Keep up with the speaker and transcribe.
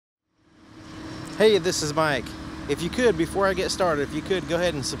Hey, this is Mike. If you could, before I get started, if you could go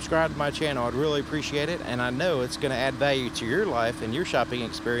ahead and subscribe to my channel, I'd really appreciate it. And I know it's going to add value to your life and your shopping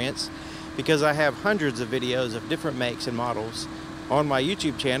experience because I have hundreds of videos of different makes and models on my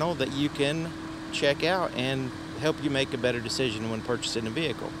YouTube channel that you can check out and help you make a better decision when purchasing a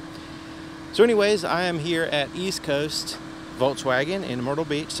vehicle. So anyways, I am here at East Coast Volkswagen in Myrtle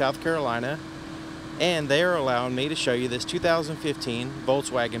Beach, South Carolina, and they are allowing me to show you this 2015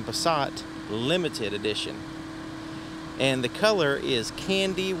 Volkswagen Passat Limited Edition. And the color is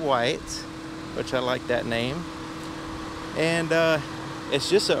candy white, which I like that name. And it's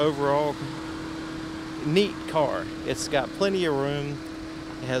just an overall neat car. It's got plenty of room.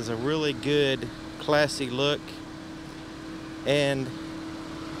 It has a really good, classy look. And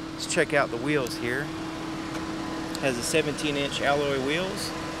let's check out the wheels here. It has a 17-inch alloy wheels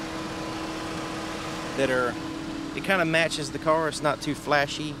that are, it kind of matches the car. It's not too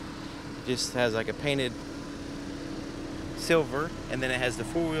flashy. It just has like a painted silver, and then it has the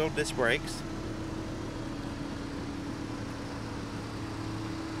four-wheel disc brakes.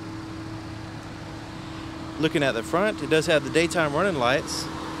 Looking at the front, it does have the daytime running lights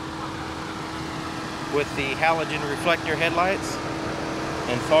with the halogen reflector headlights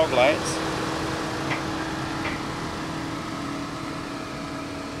and fog lights.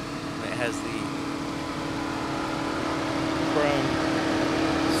 And it has the chrome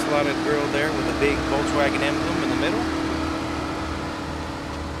slotted grille there with a big Volkswagen emblem in the middle.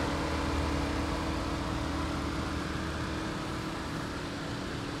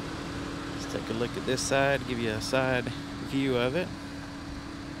 Let's take a look at this side, give you a side view of it.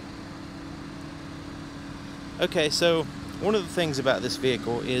 Okay, so one of the things about this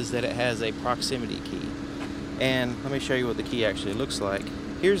vehicle is that it has a proximity key. And let me show you what the key actually looks like.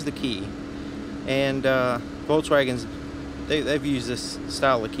 Here's the key. And Volkswagen's, they've used this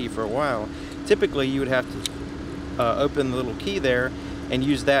style of key for a while. Typically you would have to open the little key there and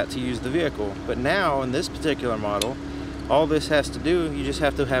use that to use the vehicle. But now in this particular model, all this has to do, you just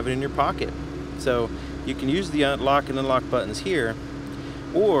have to have it in your pocket. So you can use the lock and unlock buttons here,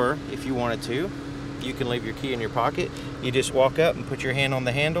 or if you wanted to, you can leave your key in your pocket. You just walk up and put your hand on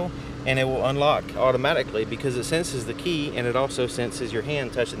the handle and it will unlock automatically because it senses the key and it also senses your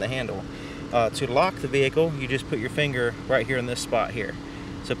hand touching the handle. To lock the vehicle, you just put your finger right here in this spot here.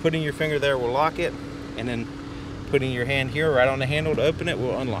 So putting your finger there will lock it, and then putting your hand here right on the handle to open it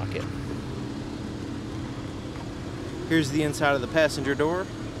will unlock it. Here's the inside of the passenger door.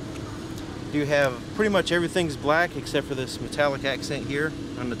 You have pretty much everything's black except for this metallic accent here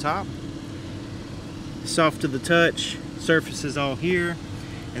on the top. Soft to the touch, surfaces all here,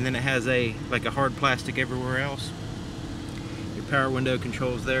 and then it has like a hard plastic everywhere else. Your power window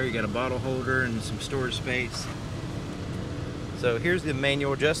controls there. You got a bottle holder and some storage space. So here's the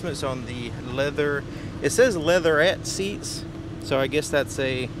manual adjustments on the leather. It says leatherette seats, so I guess that's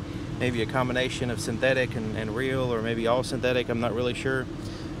maybe a combination of synthetic and real, or maybe all synthetic. I'm not really sure.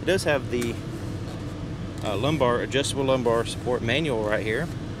 It does have the adjustable lumbar support manual right here.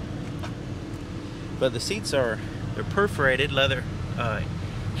 But the seats they're perforated leather,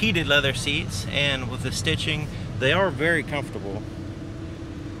 heated leather seats, and with the stitching, they are very comfortable.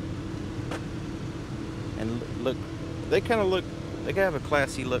 And look, they have a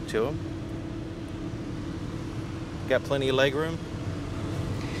classy look to them. Got plenty of leg room.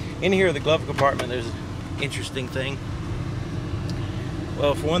 In here, the glove compartment, there's an interesting thing.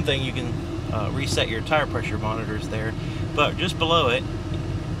 Well, for one thing, you can reset your tire pressure monitors there, but just below it,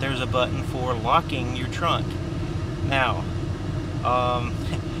 there's a button for locking your trunk. Now,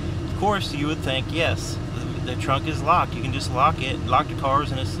 of course, you would think, yes, the trunk is locked. You can just lock it, lock the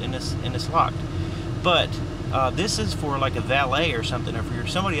cars, and it's locked. But this is for like a valet or something. If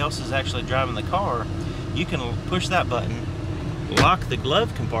somebody else is actually driving the car, you can push that button, lock the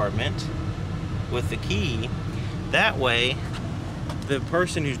glove compartment with the key. That way, the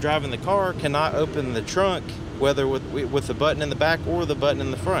person who's driving the car cannot open the trunk, whether with the button in the back or the button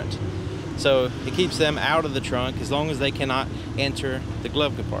in the front. So it keeps them out of the trunk as long as they cannot enter the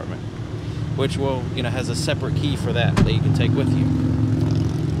glove compartment, which will, has a separate key for that you can take with you.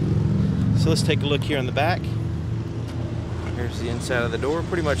 So let's take a look here in the back. Here's the inside of the door,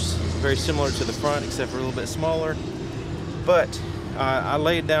 pretty much very similar to the front except for a little bit smaller. But I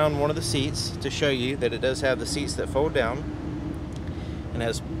laid down one of the seats to show you that it does have the seats that fold down, and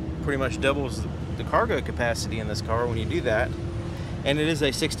has pretty much doubles the cargo capacity in this car when you do that. And it is a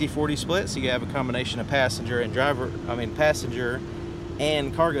 60-40 split, so you have a combination of passenger and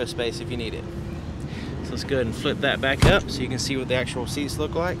cargo space if you need it. So let's go ahead and flip that back up so you can see what the actual seats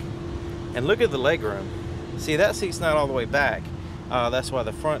look like. And look at the leg room. See, that seat's not all the way back. That's why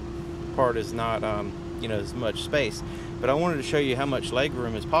the front part is not you know, as much space. But I wanted to show you how much leg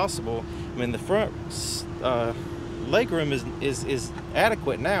room is possible. I mean, the front leg room is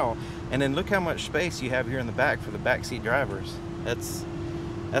adequate now, and then look how much space you have here in the back for the back seat drivers. That's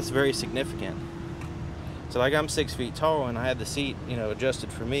very significant. So like, I'm 6 feet tall, and I had the seat, you know,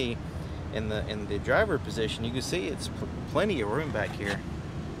 adjusted for me in the driver position. You can see it's plenty of room back here.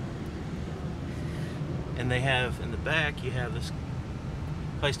 And they have in the back, you have this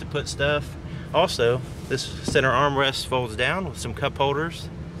place to put stuff. Also, this center armrest folds down with some cup holders.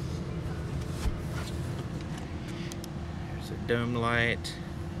 There's a dome light.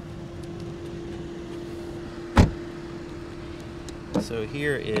 So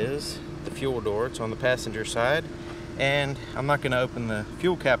here is the fuel door. It's on the passenger side, and I'm not going to open the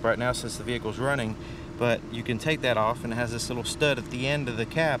fuel cap right now since the vehicle's running, but you can take that off, and it has this little stud at the end of the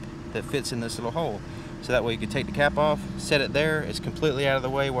cap that fits in this little hole. So that way you can take the cap off, set it there, it's completely out of the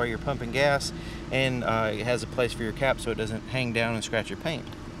way while you're pumping gas, and it has a place for your cap so it doesn't hang down and scratch your paint.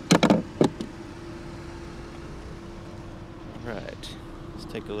 Alright,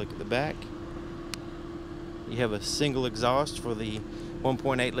 let's take a look at the back. You have a single exhaust for the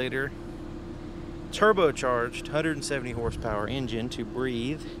 1.8 liter turbocharged 170 horsepower engine to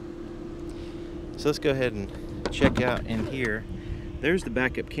breathe. So let's go ahead and check out in here. There's the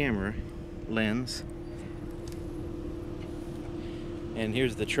backup camera lens. And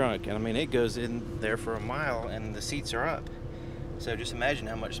here's the trunk, and I mean, it goes in there for a mile, and the seats are up. So just imagine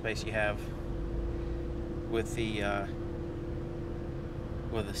how much space you have with the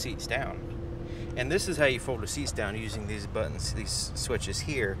seats down. And this is how you fold the seats down, using these buttons, these switches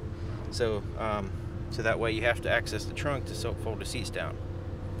here. So so that way you have to access the trunk to fold the seats down.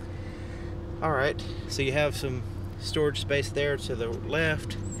 All right, so you have some storage space there to the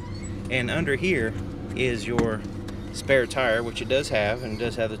left, and under here is your spare tire, which it does have, and it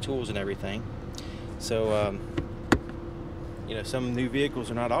does have the tools and everything. So you know, some new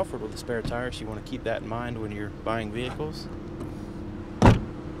vehicles are not offered with a spare tire, so you want to keep that in mind when you're buying vehicles.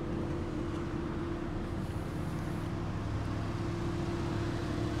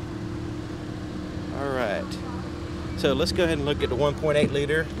 Alright, so let's go ahead and look at the 1.8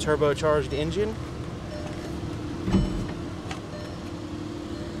 liter turbocharged engine.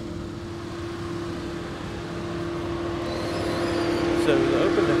 So to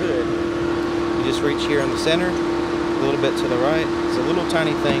open the hood, you just reach here in the center, a little bit to the right. It's a little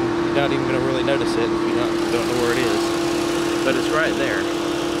tiny thing. You're not even going to really notice it if you don't know where it is. But it's right there.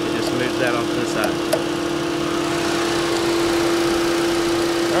 It just moves that off to the side.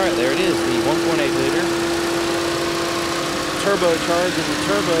 Alright, there it is, the 1.8 liter turbocharged, and the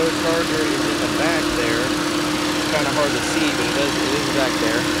turbocharger is in the back there. It's kind of hard to see, but it is back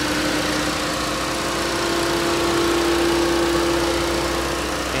there.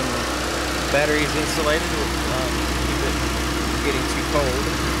 Battery is insulated to keep it from getting too cold.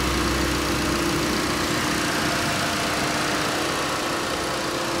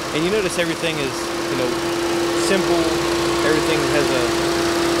 And you notice everything is, you know, simple.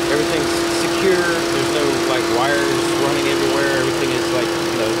 Everything's secure. There's no like wires running everywhere. Everything is like,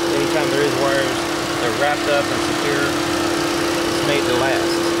 you know, anytime there is wires, they're wrapped up and secure. It's made to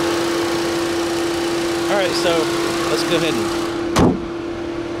last. All right, so let's go ahead and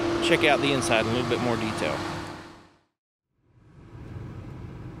check out the inside in a little bit more detail.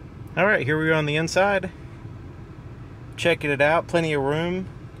 Alright, here we are on the inside. Checking it out, plenty of room.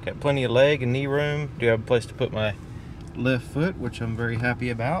 Got plenty of leg and knee room. Do have a place to put my left foot, which I'm very happy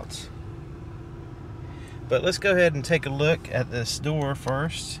about. But let's go ahead and take a look at this door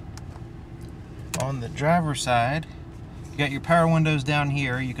first. On the driver's side, you got your power windows down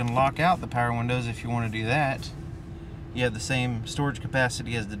here. You can lock out the power windows if you want to do that. You have the same storage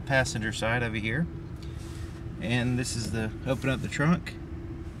capacity as the passenger side over here. And this is the open up the trunk.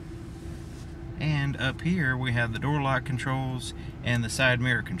 And up here we have the door lock controls and the side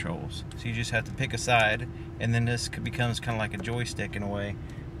mirror controls. So you just have to pick a side, and then this becomes kind of like a joystick in a way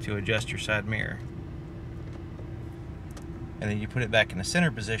to adjust your side mirror. And then you put it back in the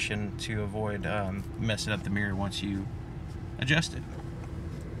center position to avoid messing up the mirror once you adjust it.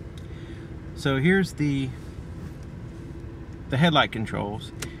 So here's the headlight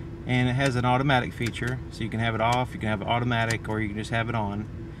controls, and it has an automatic feature, so you can have it off, you can have it automatic, or you can just have it on.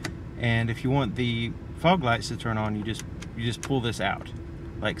 And if you want the fog lights to turn on, you just pull this out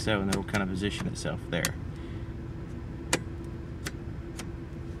like so, and it'll kind of position itself there.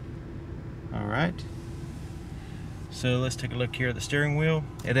 Alright, so let's take a look here at the steering wheel.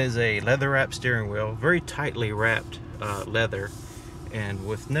 It is a leather wrapped steering wheel, very tightly wrapped leather, and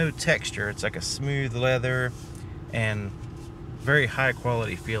with no texture. It's like a smooth leather, and very high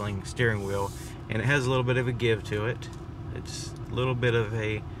quality feeling steering wheel, and it has a little bit of a give to it. It's a little bit of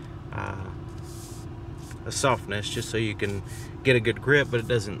a softness, just so you can get a good grip, but it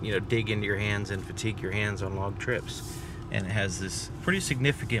doesn't, you know, dig into your hands and fatigue your hands on long trips. And it has this pretty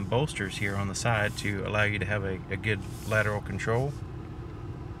significant bolsters here on the side to allow you to have a good lateral control.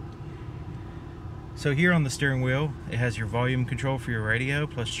 So here on the steering wheel, it has your volume control for your radio,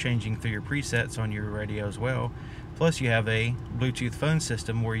 plus changing through your presets on your radio as well. Plus you have a Bluetooth phone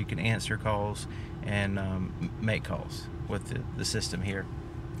system where you can answer calls and make calls with the system here.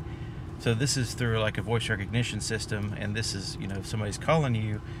 So this is through like a voice recognition system, and this is, you know, if somebody's calling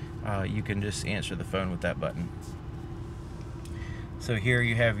you, you can just answer the phone with that button. So here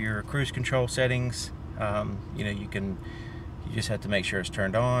you have your cruise control settings. You know, you just have to make sure it's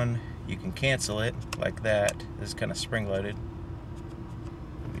turned on. You can cancel it like that. This is kind of spring-loaded.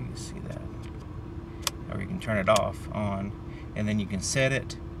 You can see that. Or you can turn it off, on, and then you can set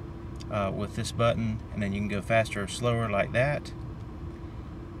it with this button, and then you can go faster or slower like that.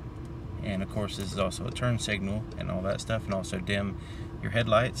 And of course, this is also a turn signal and all that stuff, and also dim your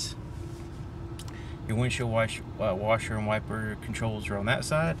headlights. Your windshield washer and wiper controls are on that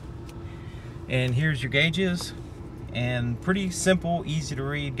side. And here's your gauges, and pretty simple, easy to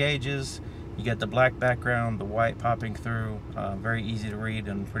read gauges. You got the black background, the white popping through, very easy to read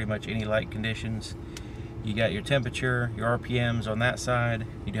in pretty much any light conditions. You got your temperature, your RPMs on that side.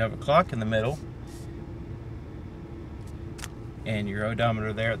 You do have a clock in the middle, and your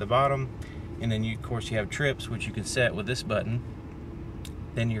odometer there at the bottom. And then of course you have trips, which you can set with this button.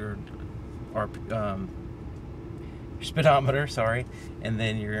 Then your speedometer, sorry, and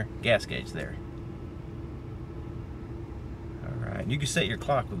then your gas gauge there. Alright, you can set your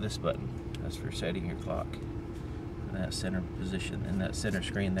clock with this button. That's for setting your clock in that center position, in that center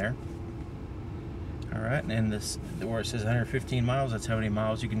screen there. Alright, and this, where it says 115 miles, that's how many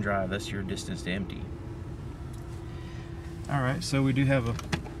miles you can drive. That's your distance to empty. Alright, so we do have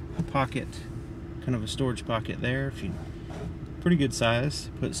a pocket, kind of a storage pocket there. If you, pretty good size,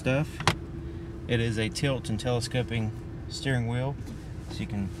 put stuff. It is a tilt and telescoping steering wheel, so you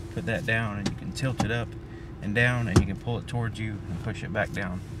can put that down and you can tilt it up and down, and you can pull it towards you and push it back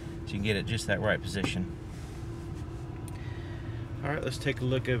down, so you can get it just that right position. Alright, let's take a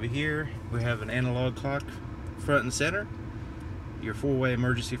look over here. We have an analog clock front and center, your 4-way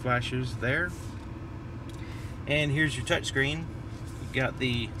emergency flashers there. And here's your touchscreen. You've got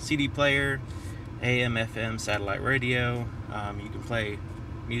the CD player, AM, FM, satellite radio. You can play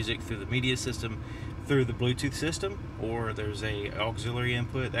music through the media system, through the Bluetooth system, or there's a auxiliary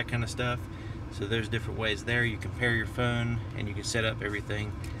input, that kind of stuff. So there's different ways there. You can pair your phone and you can set up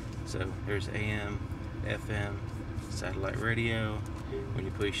everything. So there's AM, FM, satellite radio. When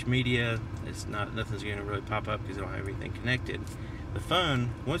you push media, nothing's going to really pop up because you don't have everything connected. The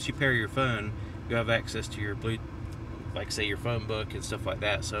phone, once you pair your phone, you have access to your Bluetooth, like say your phone book and stuff like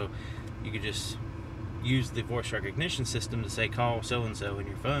that. So you could just use the voice recognition system to say call so and so in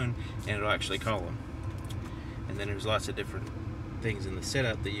your phone, and it'll actually call them. And then there's lots of different things in the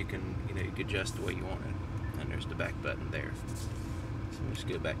setup that you can, you can adjust the way you want it. And there's the back button there. So let's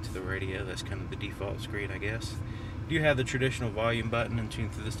go back to the radio. That's kind of the default screen, I guess. You have the traditional volume button and tune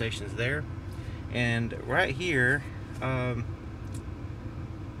through the stations there. And right here, I'm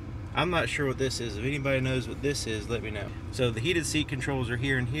not sure what this is. If anybody knows what this is, let me know. So the heated seat controls are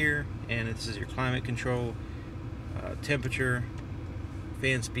here and here, and this is your climate control, temperature,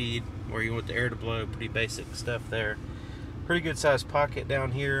 fan speed, where you want the air to blow, pretty basic stuff there. Pretty good sized pocket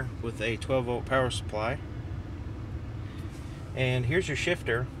down here with a 12-volt power supply. And here's your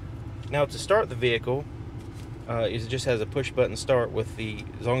shifter. Now to start the vehicle, it just has a push button start with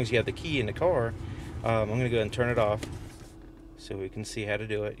as long as you have the key in the car. I'm going to go ahead and turn it off so we can see how to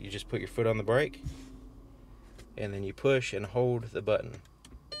do it. You just put your foot on the brake, and then you push and hold the button.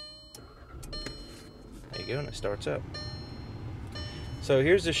 There you go, and it starts up. So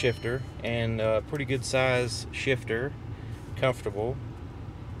here's the shifter, and pretty good size shifter, comfortable,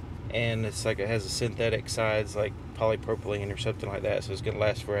 and it's like it has a synthetic sides like polypropylene or something like that, so it's going to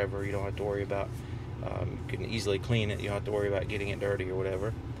last forever. You don't have to worry about, you can easily clean it. You don't have to worry about getting it dirty or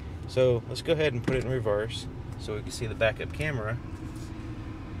whatever. So let's go ahead and put it in reverse so we can see the backup camera.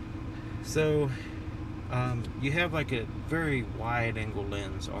 So you have like a very wide angle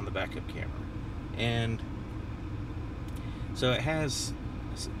lens on the backup camera, and so it has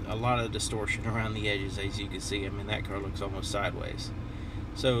a lot of distortion around the edges, as you can see. I mean, that car looks almost sideways.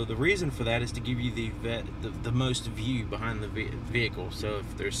 So the reason for that is to give you the most view behind the vehicle. So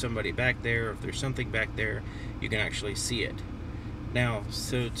if there's somebody back there, or if there's something back there, you can actually see it. Now,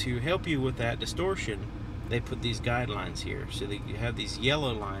 so to help you with that distortion, they put these guidelines here. So you have these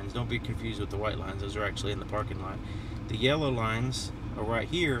yellow lines. Don't be confused with the white lines. Those are actually in the parking lot. The yellow lines are right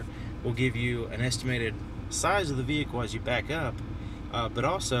here. Will give you an estimated size of the vehicle as you back up, but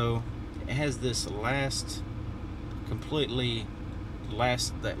also it has this like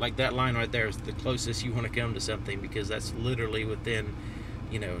that line right there is the closest you want to come to something, because that's literally within,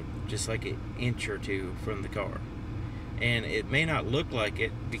 you know, just like an inch or two from the car. And it may not look like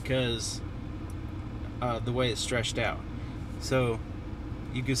it because the way it's stretched out. So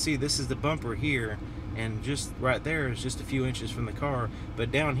you can see this is the bumper here, and just right there is just a few inches from the car,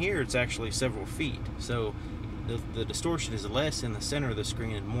 but down here it's actually several feet. So the distortion is less in the center of the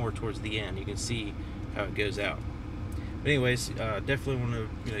screen and more towards the end. You can see how it goes out. But anyways, definitely want to,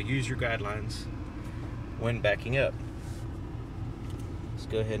 you know, use your guidelines when backing up. Let's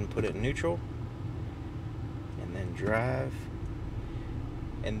go ahead and put it in neutral, and then drive.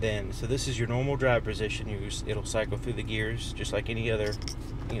 And then, so this is your normal drive position. It'll cycle through the gears just like any other,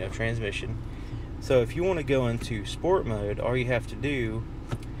 you know, transmission. So if you want to go into sport mode, all you have to do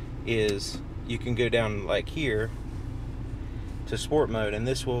is you can go down like here to sport mode, and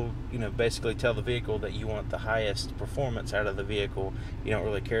this will, you know, basically tell the vehicle that you want the highest performance out of the vehicle. You don't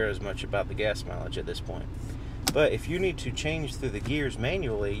really care as much about the gas mileage at this point. But if you need to change through the gears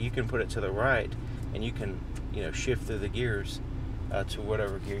manually, you can put it to the right, and you can, you know, shift through the gears to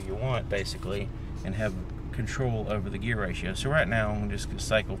whatever gear you want, basically, and have control over the gear ratio. So right now I'm just going to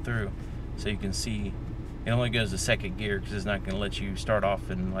cycle through so you can see it only goes to second gear, because it's not going to let you start off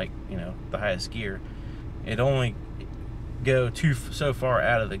in, like, you know, the highest gear. It only go so far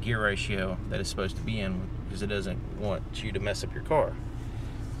out of the gear ratio that it's supposed to be in, because it doesn't want you to mess up your car.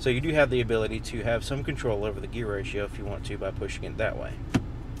 So you do have the ability to have some control over the gear ratio if you want to by pushing it that way.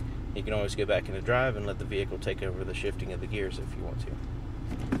 You can always go back into drive and let the vehicle take over the shifting of the gears if you want to.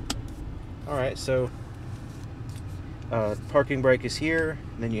 Alright, so parking brake is here,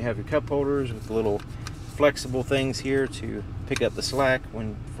 and then you have your cup holders with little flexible things here to pick up the slack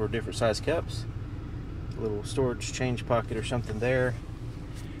for different size cups. A little storage change pocket or something there.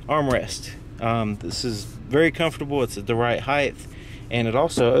 Armrest. This is very comfortable. It's at the right height, and it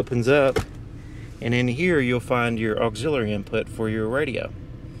also opens up, and in here you'll find your auxiliary input for your radio.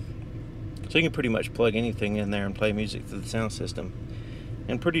 So you can pretty much plug anything in there and play music through the sound system.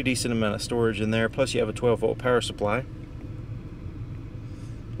 And pretty decent amount of storage in there. Plus you have a 12-volt power supply,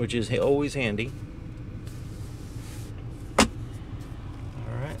 which is always handy.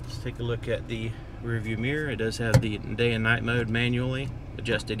 Alright, let's take a look at the rear view mirror. It does have the day and night mode manually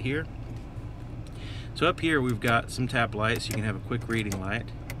adjusted here. So up here we've got some tap lights. You can have a quick reading light.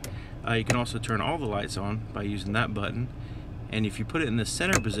 You can also turn all the lights on by using that button. And if you put it in the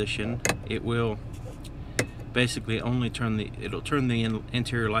center position, it will basically only turn the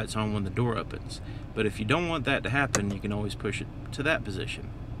interior lights on when the door opens. But if you don't want that to happen, you can always push it to that position.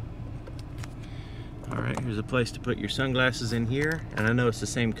 Alright, here's a place to put your sunglasses in here. And I know it's the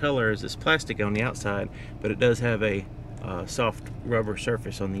same color as this plastic on the outside, but it does have a soft rubber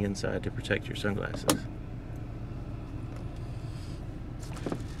surface on the inside to protect your sunglasses.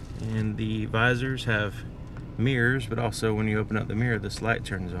 And the visors have mirrors, but also when you open up the mirror, this light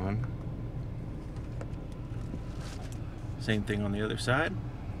turns on. Same thing on the other side.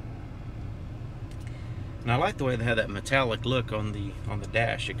 And I like the way they have that metallic look on the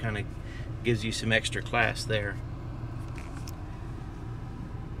dash. It kind of gives you some extra class there.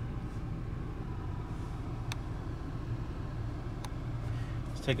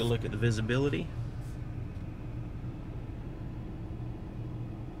 Let's take a look at the visibility.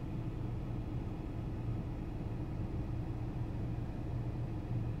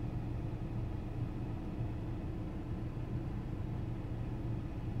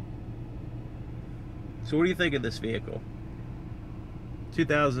 So what do you think of this vehicle?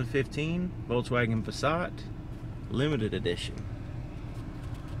 2015 Volkswagen Passat limited edition.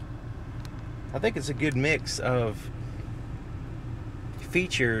 I think it's a good mix of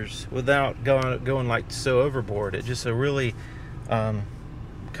features without going like so overboard. It's just a really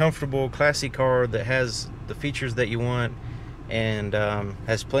comfortable, classy car that has the features that you want, and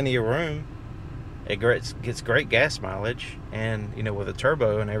has plenty of room. It gets great gas mileage, and you know, with a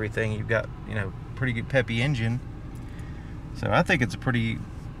turbo and everything, you've got, you know, pretty good peppy engine. So I think it's a pretty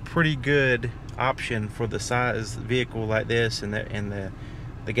good option for the size vehicle like this, and the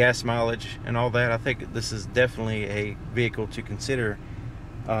gas mileage and all that. I think this is definitely a vehicle to consider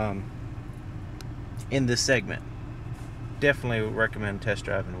in this segment. Definitely would recommend test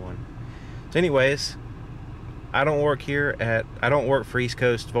driving one. So anyways, I don't work for East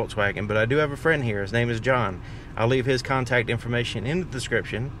Coast Volkswagen, but I do have a friend here. His name is John. I'll leave his contact information in the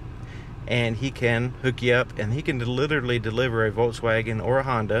description. and he can hook you up, and he can literally deliver a Volkswagen or a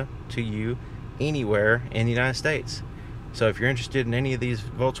Honda to you anywhere in the United States. So if you're interested in any of these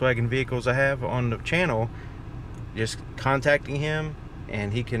Volkswagen vehicles I have on the channel, just contacting him,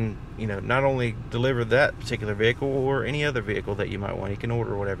 and he can, you know, not only deliver that particular vehicle or any other vehicle that you might want. He can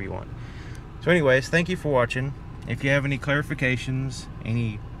order whatever you want. So anyways, thank you for watching. If you have any clarifications,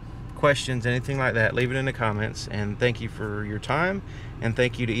 any questions, anything like that, leave it in the comments. And thank you for your time, and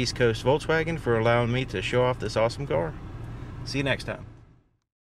thank you to East Coast Volkswagen for allowing me to show off this awesome car. See you next time.